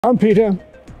I'm Peter,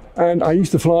 and I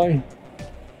used to fly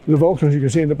the Vulcan, as you can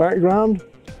see in the background.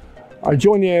 I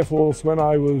joined the Air Force when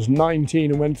I was 19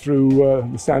 and went through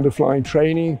the standard flying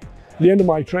training. At the end of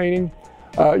my training,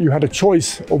 you had a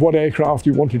choice of what aircraft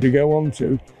you wanted to go on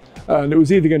to. And it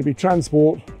was either going to be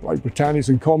transport, like Britannias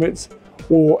and Comets,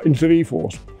 or into the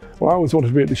V-Force. Well, I always wanted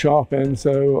to be at the sharp end,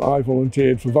 so I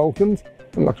volunteered for Vulcans,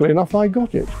 and luckily enough, I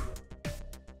got it.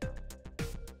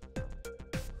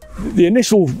 The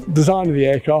initial design of the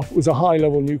aircraft was a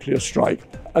high-level nuclear strike,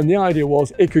 and the idea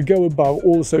was it could go above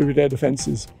all the Soviet air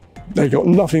defences. They got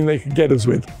nothing they could get us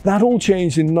with. That all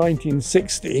changed in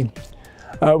 1960,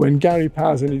 when Gary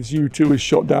Paz and his U-2 was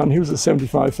shot down. He was at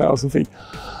 75,000 feet.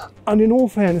 And in all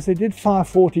fairness, they did fire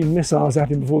 14 missiles at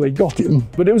him before they got him,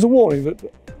 but it was a warning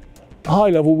that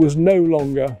high level was no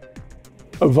longer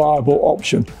a viable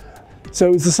option. So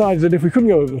it was decided that if we couldn't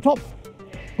go over the top,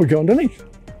 we'd go underneath.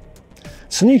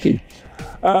 Sneaky.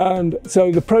 And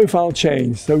so the profile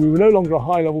changed. So we were no longer a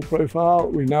high-level profile.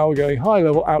 We now were going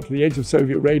high-level out to the edge of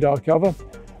Soviet radar cover.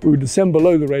 We would descend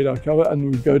below the radar cover and we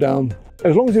would go down.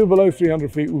 As long as we were below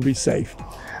 300 feet, we'd be safe.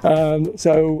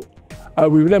 So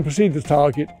we would then proceed to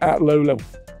target at low level.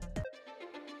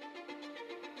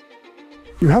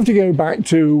 You have to go back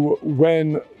to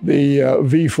when the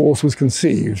V-Force was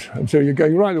conceived. And so you're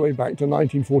going right the way back to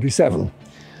 1947.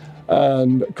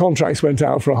 And contracts went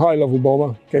out for a high-level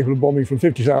bomber capable of bombing from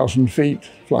 50,000 feet,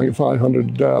 flying at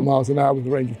 500 miles an hour with a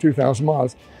range of 2,000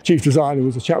 miles. Chief designer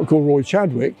was a chap called Roy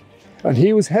Chadwick, and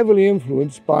he was heavily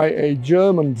influenced by a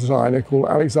German designer called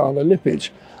Alexander Lippisch.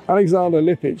 Alexander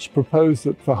Lippisch proposed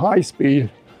that for high-speed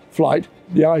flight,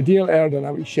 the ideal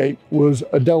aerodynamic shape was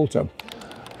a delta,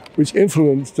 which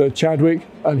influenced Chadwick,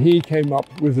 and he came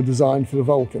up with the design for the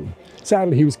Vulcan.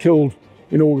 Sadly, he was killed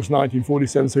in August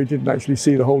 1947, so he didn't actually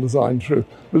see the whole design through.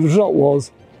 But the result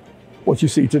was what you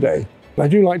see today. I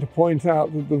do like to point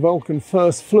out that the Vulcan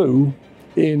first flew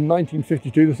in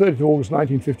 1952, the 30th of August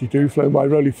 1952, flown by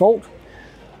Roly Falk.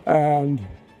 And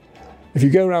if you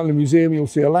go around the museum, you'll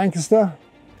see a Lancaster.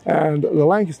 And the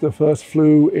Lancaster first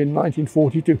flew in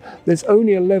 1942. There's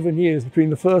only 11 years between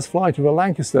the first flight of a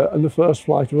Lancaster and the first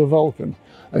flight of a Vulcan.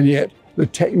 And yet the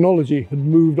technology had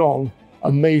moved on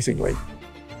amazingly.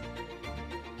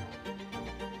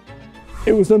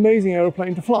 It was an amazing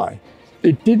aeroplane to fly.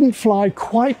 It didn't fly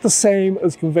quite the same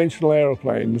as conventional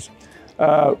aeroplanes,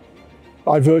 by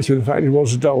virtue of the fact it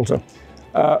was a Delta.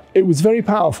 It was very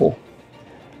powerful.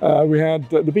 We had,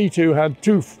 the B-2 had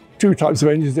two types of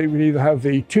engines. They would either have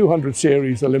the 200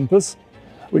 series Olympus,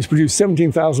 which produced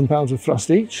 17,000 pounds of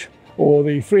thrust each, or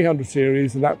the 300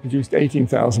 series, and that produced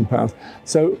 18,000 pounds.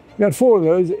 So we had four of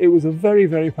those. It was a very,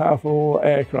 very powerful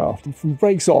aircraft. And from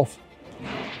brakes off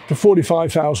to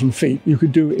 45,000 feet, you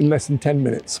could do it in less than 10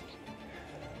 minutes.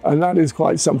 And that is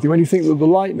quite something. When you think that the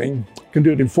Lightning can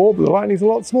do it in 4, but the Lightning's a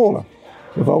lot smaller.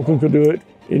 The Vulcan could do it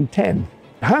in 10.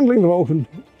 Handling the Vulcan,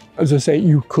 as I say,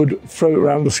 you could throw it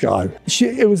around the sky.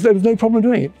 There was no problem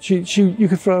doing it. You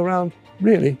could throw around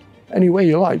really any way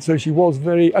you liked. So she was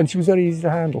very easy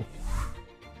to handle.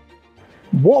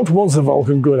 What was the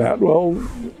Vulcan good at? Well,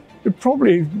 it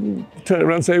probably turn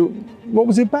around and say, what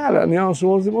was it bad at? And the answer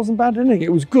was, it wasn't bad at anything.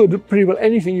 It was good at pretty well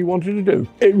anything you wanted to do.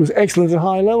 It was excellent at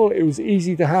high level. It was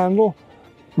easy to handle.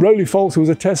 Roly Falk, who was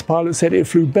a test pilot, said it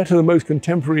flew better than most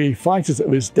contemporary fighters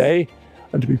of its day.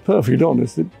 And to be perfectly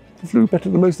honest, it flew better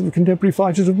than most of the contemporary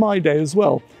fighters of my day as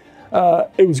well.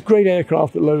 It was great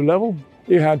aircraft at low level.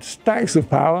 You had stacks of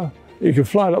power. You could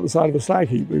fly it up the side of a slag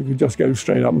heap. You could just go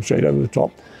straight up and straight over the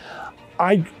top.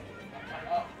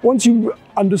 Once you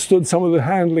understood some of the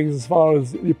handlings as far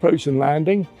as the approach and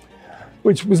landing,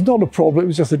 which was not a problem, it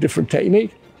was just a different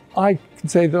technique, I can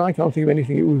say that I can't think of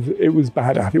anything it was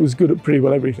bad at. It was good at pretty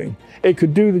well everything. It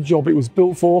could do the job it was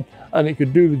built for, and it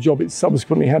could do the job it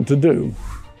subsequently had to do.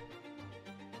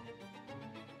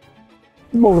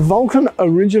 Well, the Vulcan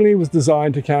originally was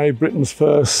designed to carry Britain's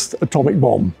first atomic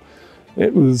bomb.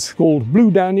 It was called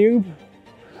Blue Danube.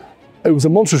 It was a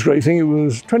monstrous great thing. It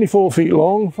was 24 feet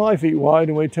long, 5 feet wide,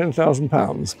 and weighed 10,000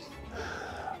 pounds,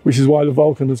 which is why the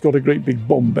Vulcan has got a great big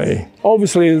bomb bay.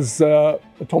 Obviously, as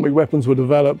atomic weapons were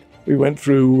developed, we went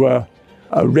through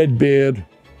Redbeard,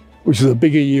 which is a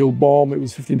bigger yield bomb. It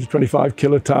was 15 to 25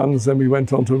 kilotons. Then we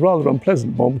went on to a rather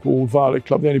unpleasant bomb called Violet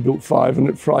Club. They only built 5, and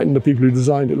it frightened the people who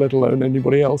designed it, let alone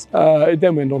anybody else. It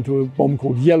then went on to a bomb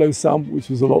called Yellow Sun, which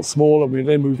was a lot smaller. We were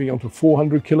then moving on to a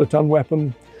 400 kiloton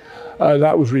weapon.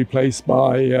 That was replaced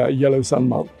by Yellow Sun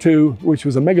Mark II, which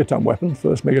was a megaton weapon,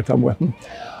 first megaton weapon.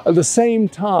 At the same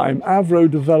time, Avro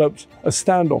developed a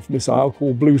standoff missile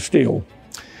called Blue Steel.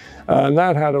 And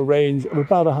that had a range of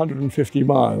about 150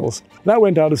 miles. That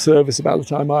went out of service about the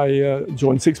time I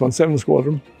joined 617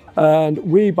 Squadron. And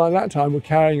we, by that time, were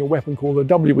carrying a weapon called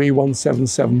the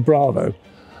WE-177 Bravo.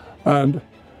 And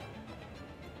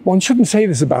one shouldn't say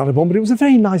this about a bomb, but it was a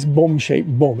very nice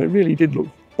bomb-shaped bomb. It really did look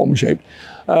bomb-shaped.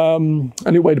 And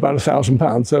it weighed about 1,000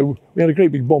 pounds. So we had a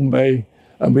great big bomb bay,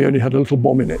 and we only had a little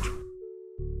bomb in it.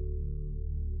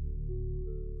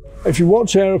 If you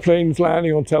watch aeroplanes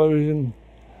landing on television,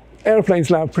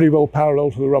 aeroplanes land pretty well parallel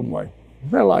to the runway.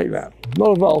 They're like that,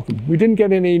 not a Vulcan. We didn't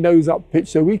get any nose-up pitch,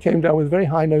 so we came down with a very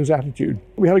high nose attitude.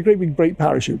 We had a great big brake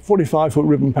parachute, 45-foot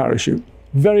ribbon parachute,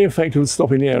 very effective at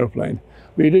stopping the aeroplane.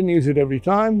 We didn't use it every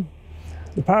time.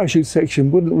 The parachute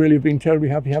section wouldn't really have been terribly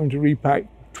happy having to repack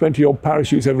 20-odd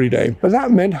parachutes every day. But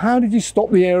that meant, how did you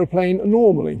stop the aeroplane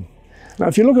normally? Now,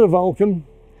 if you look at a Vulcan,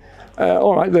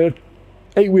 all right, they're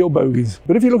 8-wheel bogies.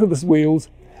 But if you look at the wheels,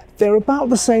 they're about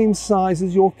the same size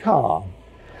as your car.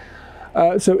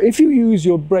 So if you use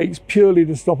your brakes purely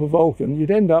to stop a Vulcan,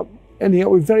 you'd ending up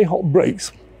with very hot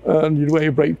brakes. And you'd wear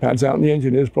your brake pads out, and the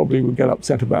engineers probably would get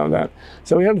upset about that.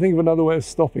 So we had to think of another way of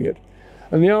stopping it.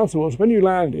 And the answer was, when you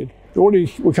landed, you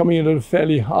already were coming in at a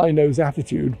fairly high nose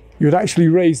attitude, you'd actually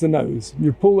raise the nose.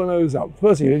 You'd pull the nose up.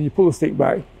 First thing you did, you pull the stick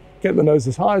back, get the nose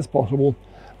as high as possible,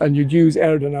 and you'd use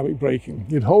aerodynamic braking.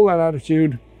 You'd hold that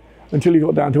attitude until you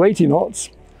got down to 80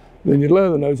 knots, then you'd lower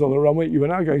the nose on the runway. You were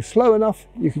now going slow enough,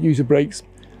 you could use your brakes,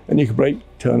 and you could brake,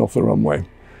 turn off the runway.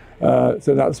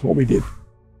 So that's what we did.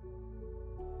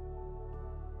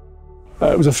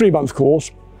 It was a 3-month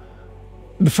course.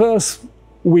 The first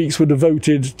weeks were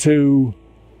devoted to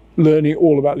learning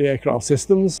all about the aircraft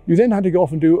systems. You then had to go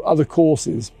off and do other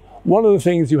courses. One of the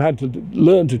things you had to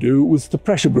learn to do was to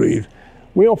pressure breathe.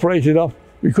 We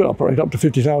could operate up to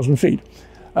 50,000 feet.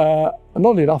 And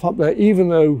not enough up there, even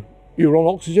though you were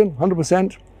on oxygen,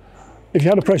 100%. If you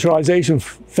had a pressurization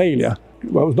failure,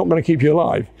 well, it was not going to keep you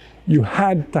alive. You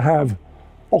had to have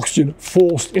oxygen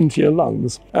forced into your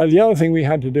lungs. The other thing we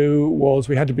had to do was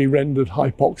we had to be rendered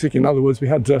hypoxic. In other words, we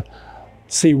had to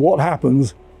see what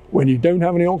happens when you don't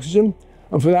have any oxygen.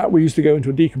 And for that, we used to go into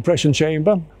a decompression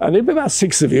chamber. And there'd be about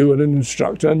 6 of you and an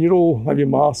instructor, and you'd all have your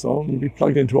masks on, you'd be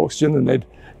plugged into oxygen, and they'd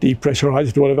depressurize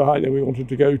it to whatever height that we wanted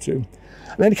to go to.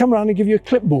 And they'd come around and give you a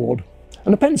clipboard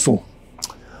and a pencil.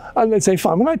 And they'd say,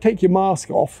 fine, when I take your mask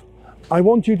off, I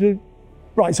want you to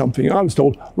write something. I was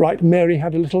told, write, Mary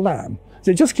had a little lamb.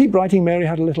 So just keep writing, Mary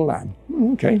had a little lamb.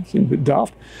 Okay, seems a bit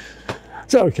daft.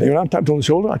 So, okay, when I tapped on the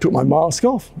shoulder, I took my mask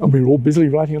off, and we were all busily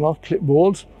writing on our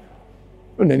clipboards.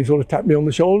 And then he sort of tapped me on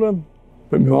the shoulder,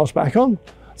 put my mask back on,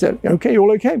 said, okay, you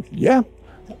all okay? Yeah,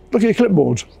 look at your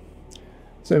clipboards.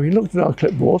 So he looked at our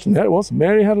clipboards, and there it was,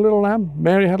 Mary had a little lamb,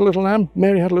 Mary had a little lamb,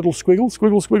 Mary had a little squiggle,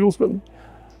 squiggle, squiggle, squiggle.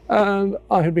 And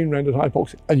I had been rendered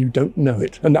hypoxic, and you don't know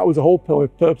it. And that was the whole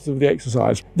purpose of the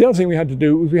exercise. The other thing we had to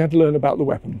do was we had to learn about the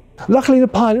weapon. Luckily, the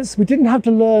pilots, we didn't have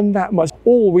to learn that much.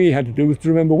 All we had to do was to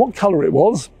remember what color it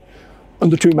was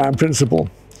and the 2-man principle.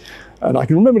 And I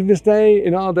can remember to this day,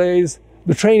 in our days,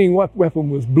 the training weapon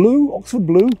was blue, Oxford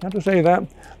blue, I have to say that.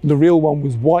 The real one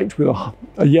was white with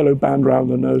a yellow band around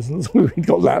the nose. And so we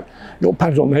got that. Got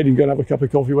patted on the head and go and have a cup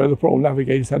of coffee, where the problem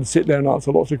navigators had to sit there and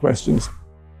answer lots of questions.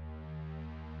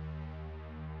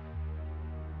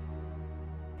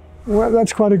 Well,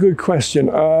 that's quite a good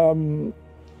question.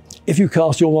 If you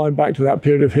cast your mind back to that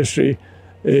period of history,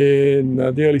 in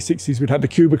the early 60s, we'd had the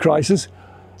Cuba crisis,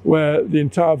 where the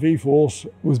entire V-force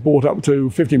was brought up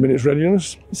to 50 minutes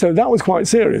readiness. So that was quite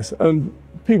serious, and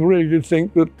people really did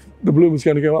think that the balloon was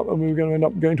going to go up and we were going to end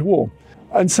up going to war.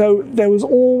 And so there was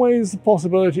always the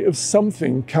possibility of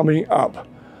something coming up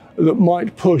that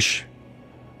might push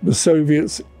the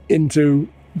Soviets into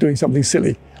doing something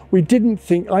silly. We didn't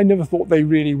think, I never thought they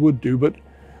really would do, but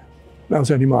that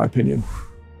was only my opinion.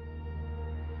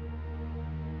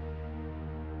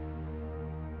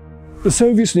 The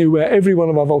Soviets knew where every one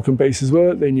of our Vulcan bases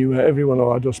were, they knew where every one of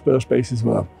our dispersed bases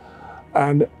were.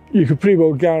 And you could pretty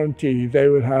well guarantee they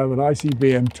would have an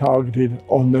ICBM targeted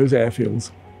on those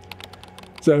airfields.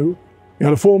 So you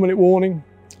had a 4-minute warning,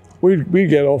 we'd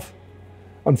get off.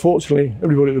 Unfortunately,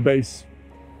 everybody at the base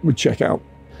would check out.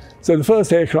 So the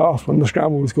first aircraft, when the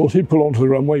scramble was caught, he'd pull onto the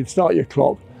runway, you'd start your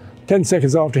clock. 10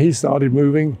 seconds after he started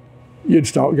moving, you'd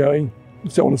start going,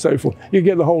 so on and so forth. You'd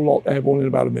get the whole lot airborne in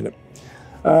about a minute.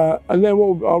 And then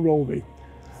what would our role be?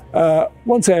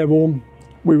 Once airborne,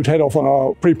 we would head off on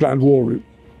our pre-planned war route.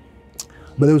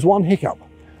 But there was one hiccup.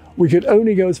 We could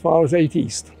only go as far as 8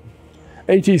 East.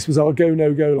 8 East was our go,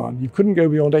 no-go line. You couldn't go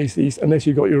beyond 8 East unless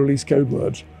you got your release code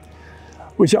words,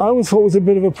 which I always thought was a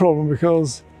bit of a problem,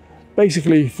 because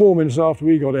basically 4 minutes after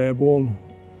we got airborne,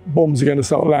 bombs are going to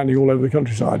start landing all over the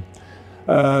countryside.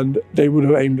 And they would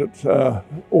have aimed at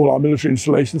all our military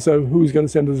installations, so who was going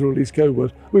to send us a release code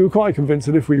word? We were quite convinced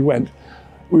that if we went,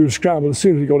 we would scramble. As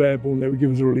soon as we got airborne, they would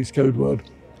give us a release code word.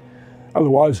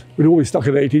 Otherwise, we'd all be stuck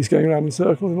at 80s going around in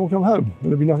circles and all come home,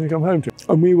 and there'd be nothing to come home to.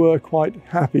 And we were quite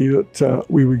happy that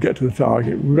we would get to the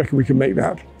target. We reckon we could make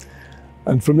that.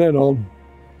 And from then on,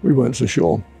 we weren't so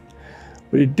sure.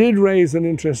 But it did raise an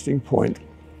interesting point.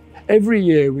 Every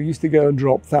year we used to go and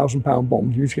drop 1,000-pound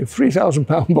bombs. We used to get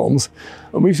 3,000-pound bombs,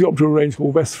 and we used to go up to a range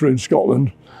called Westford in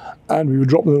Scotland, and we would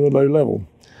drop them at a low level.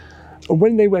 And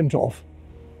when they went off,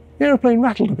 the aeroplane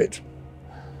rattled a bit.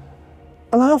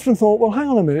 And I often thought, well, hang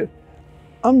on a minute,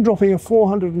 I'm dropping a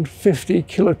 450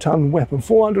 kiloton weapon,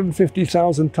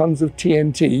 450,000 tons of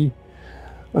TNT.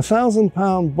 A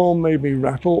 1,000-pound bomb made me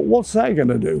rattle. What's that going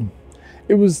to do?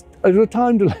 There was a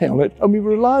time delay on it, and we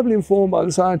were reliably informed by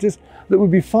the scientists that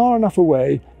we'd be far enough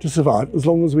away to survive as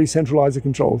long as we centralise the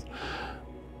controls.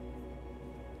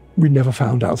 We never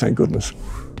found out, thank goodness.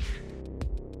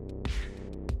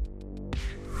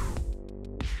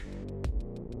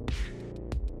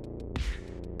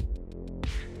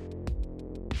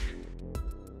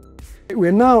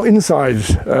 We're now inside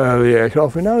the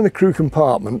aircraft. We're now in the crew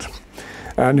compartment,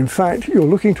 and in fact you're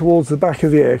looking towards the back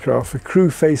of the aircraft. The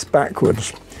crew face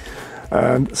backwards,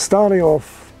 and starting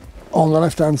off on the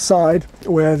left hand side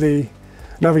where the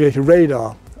navigator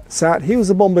radar sat, he was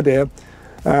the bombardier,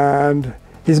 and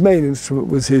his main instrument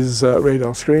was his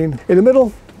radar screen. In the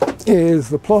middle is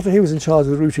the plotter. He was in charge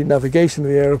of the routine navigation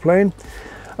of the aeroplane.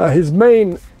 His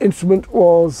main instrument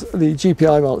was the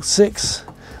GPI Mark 6.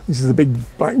 This is a big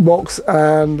black box,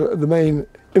 and the main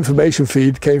information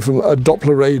feed came from a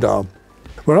Doppler radar.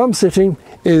 Where I'm sitting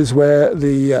is where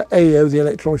the AO, the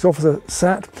electronics officer,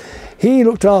 sat. He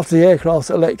looked after the aircraft's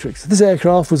electrics. This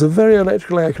aircraft was a very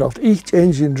electrical aircraft. Each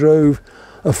engine drove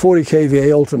a 40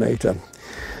 kVA alternator,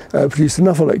 produced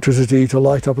enough electricity to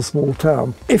light up a small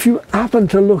town. If you happen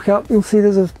to look up, you'll see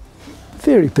there's a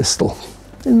theory pistol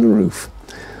in the roof.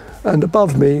 And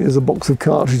above me is a box of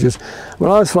cartridges. When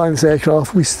I was flying this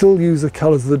aircraft, we still use the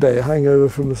colours of the day, a hangover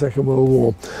from the Second World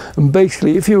War. And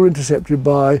basically, if you were intercepted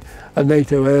by a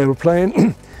NATO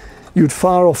aeroplane, you'd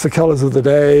fire off the colours of the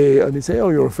day and you'd say, oh,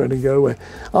 you're a friend, and go away.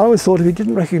 I always thought if he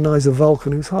didn't recognise a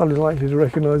Vulcan, he was hardly likely to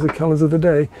recognise the colours of the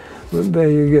day. But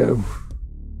there you go.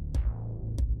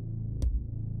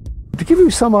 To give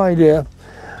you some idea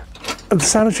of the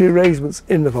sanitary arrangements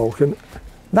in the Vulcan,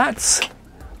 that's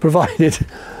provided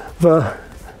for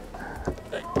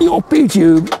your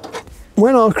P-tube.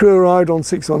 When our crew arrived on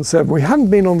 617, we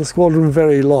hadn't been on the squadron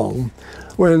very long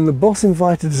when the boss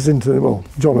invited us into the, well,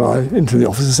 John and I, into the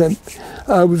office and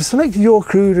said, we've selected your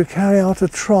crew to carry out a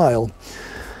trial.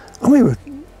 And we were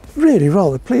really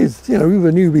rather pleased. You know, we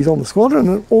were newbies on the squadron,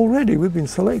 and already we'd been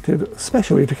selected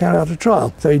especially to carry out a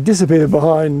trial. So he disappeared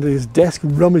behind his desk,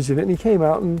 rummaged in it, and he came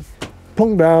out and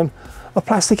plonked down a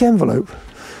plastic envelope.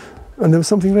 And there was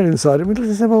something red inside it. We looked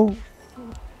and said, well,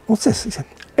 what's this? He said,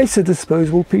 it's a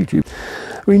disposable P-tube.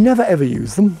 We never ever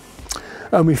used them.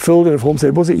 And we filled in a form,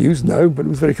 said, was it used? No, but it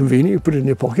was very convenient. You put it in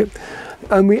your pocket.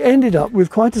 And we ended up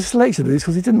with quite a selection of these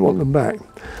because he didn't want them back.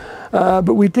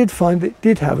 But we did find that it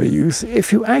did have a use.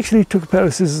 If you actually took a pair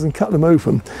of scissors and cut them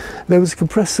open, there was a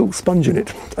compressed silk sponge in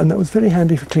it. And that was very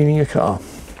handy for cleaning your car.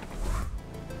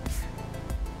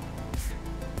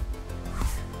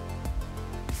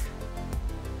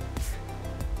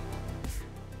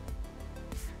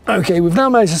 Okay, we've now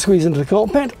managed to squeeze into the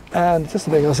cockpit, and just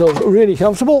to make ourselves really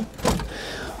comfortable,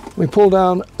 we pull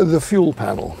down the fuel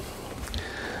panel.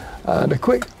 And a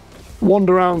quick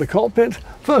wander around the cockpit.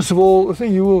 First of all, the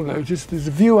thing you will notice is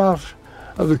the view out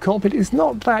of the cockpit is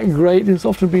not that great. It's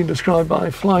often been described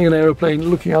by flying an aeroplane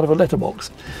looking out of a letterbox.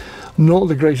 Not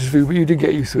the greatest view, but you did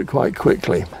get used to it quite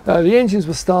quickly. The engines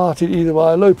were started either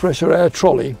by a low pressure air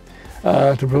trolley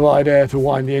to provide air to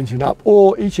wind the engine up,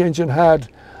 or each engine had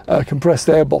a compressed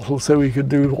air bottle so we could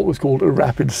do what was called a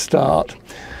rapid start.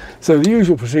 So the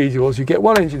usual procedure was you get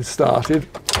one engine started,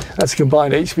 that's a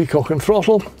combined HP cock and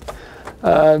throttle,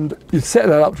 and you'd set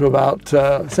that up to about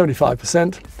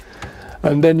 75%,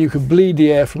 and then you could bleed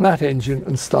the air from that engine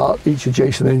and start each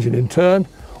adjacent engine in turn.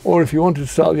 Or if you wanted to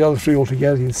start the other three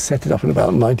altogether, you'd set it up at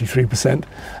about 93%,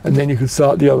 and then you could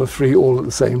start the other three all at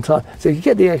the same time. So you could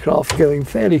get the aircraft going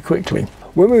fairly quickly.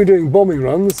 When we were doing bombing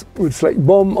runs, we'd select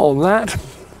bomb on that,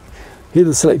 hit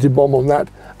the selected bomb on that,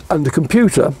 and the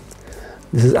computer,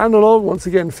 this is analog, once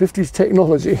again 50s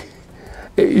technology,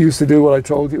 it used to do what I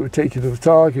told you. It would take you to the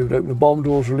target, it would open the bomb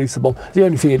doors, release the bomb. The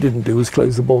only thing it didn't do was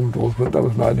close the bomb doors, but that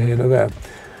was neither here nor there.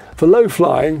 For low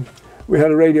flying, we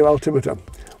had a radio altimeter.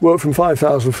 worked from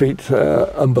 5,000 feet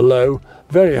and below,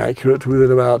 very accurate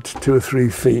within about 2 or 3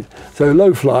 feet. So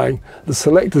low flying, the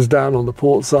selector's down on the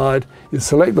port side, you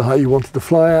select the height you wanted to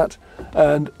fly at,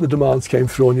 and the demands came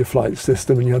through on your flight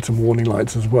system, and you had some warning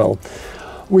lights as well.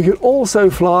 We could also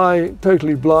fly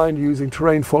totally blind using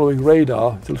terrain following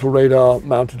radar. It's a little radar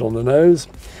mounted on the nose.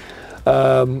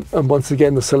 And once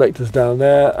again, the selector's down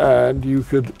there, and you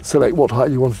could select what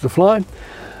height you wanted to fly.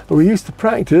 And we used to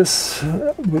practice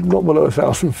with not below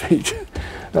 1,000 feet.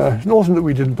 It's not that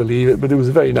we didn't believe it, but it was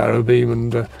a very narrow beam,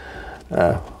 and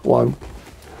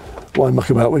why muck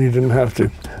about when you didn't have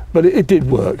to? But it did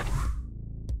work.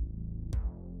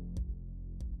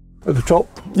 At the top,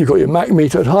 you've got your Mach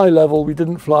meter. At high level, we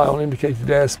didn't fly on indicated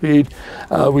airspeed.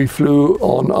 We flew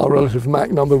on our relative Mach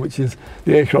number, which is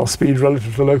the aircraft speed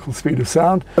relative to the local speed of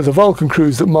sound. As a Vulcan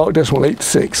cruised at Mach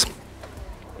 0.86,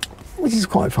 which is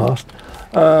quite fast.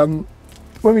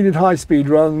 When we did high-speed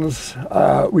runs,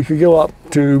 we could go up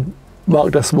to Mach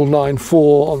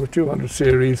 0.94 on the 200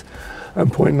 series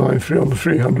and 0.93 on the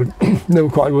 300. Never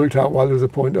quite worked out why there was a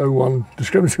 0.01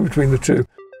 discrepancy between the two.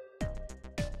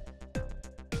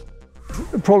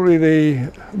 Probably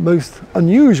the most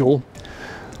unusual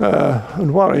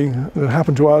and worrying that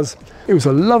happened to us. It was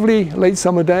a lovely late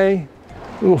summer day,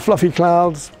 little fluffy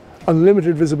clouds,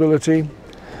 unlimited visibility,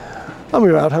 and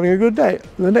we were out having a good day.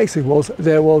 And the next thing was,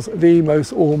 there was the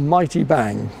most almighty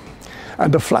bang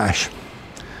and a flash.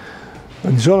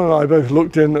 And John and I both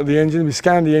looked in at the engine, we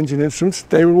scanned the engine instruments,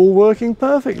 they were all working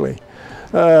perfectly.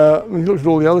 We looked at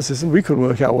all the other systems, we couldn't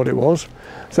work out what it was.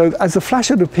 So as the flash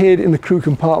had appeared in the crew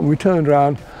compartment, we turned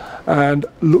around and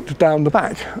looked down the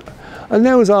back. And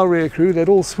there was our rear crew, they'd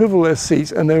all swiveled their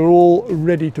seats and they were all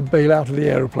ready to bail out of the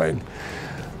aeroplane.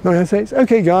 And I said,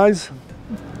 okay guys,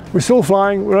 we're still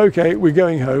flying, we're okay, we're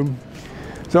going home.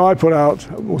 So I put out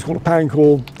what's called a pan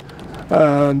call,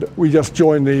 and we just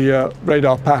joined the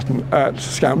radar pattern at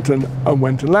Scampton and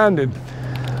went and landed.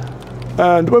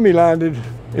 And when we landed,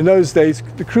 in those days,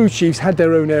 the crew chiefs had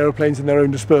their own aeroplanes and their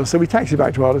own disperser, so we taxied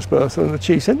back to our disperser, and the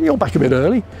chief said, you're back a bit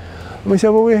early. And we said,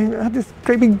 well, we had this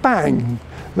great big bang,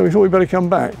 and we thought we'd better come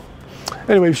back.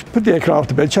 Anyway, we put the aircraft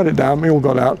to bed, shut it down, we all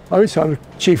got out. By which time the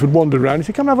chief had wandered around, he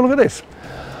said, come and have a look at this.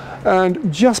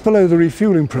 And just below the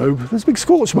refueling probe, there's a big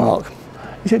scorch mark.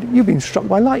 He said, you've been struck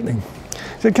by lightning.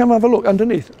 He said, come and have a look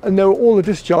underneath. And there were all the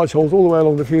discharge holes all the way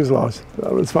along the fuselage,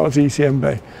 as far as the ECM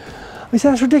bay. He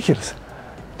said, that's ridiculous.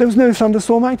 There was no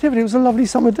thunderstorm activity, it was a lovely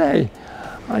summer day.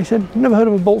 I said, never heard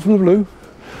of a bolt from the blue.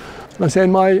 And I said,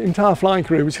 in my entire flying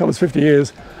career, which covers 50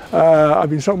 years,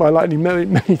 I've been struck by lightning many,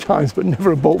 many times, but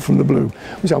never a bolt from the blue,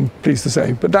 which I'm pleased to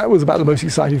say. But that was about the most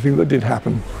exciting thing that did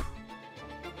happen.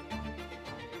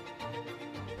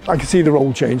 I could see the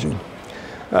role changing.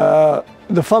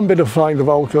 The fun bit of flying the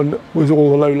Vulcan was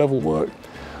all the low-level work.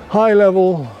 High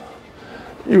level,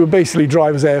 you were basically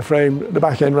driver's airframe, the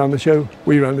back end ran the show,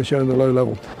 we ran the show in the low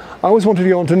level. I always wanted to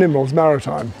go on to Nimrod's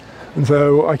maritime, and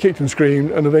so I kicked and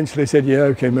screamed, and eventually they said, yeah,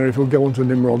 okay, Merifield, go on to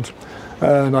Nimrod's.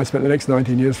 And I spent the next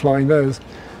 19 years flying those.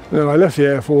 And then I left the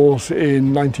Air Force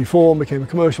in '94 and became a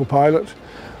commercial pilot,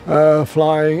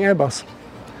 flying Airbus.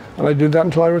 And I did that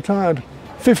until I retired.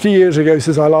 50 years ago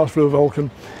since I last flew a Vulcan,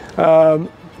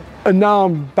 and now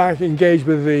I'm back engaged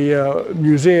with the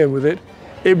museum with it.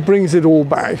 It brings it all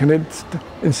back, and it's,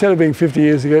 instead of being 50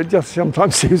 years ago, it just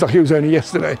sometimes seems like it was only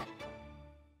yesterday.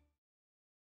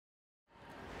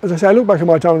 As I say, I look back at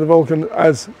my time with the Vulcan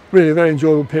as really a very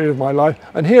enjoyable period of my life.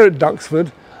 And here at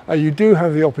Duxford, you do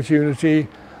have the opportunity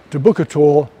to book a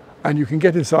tour, and you can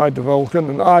get inside the Vulcan,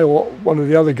 and I or one of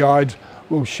the other guides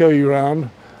will show you around,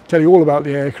 tell you all about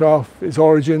the aircraft, its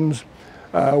origins,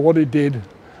 what it did,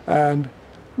 and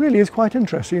really is quite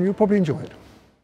interesting, and you'll probably enjoy it.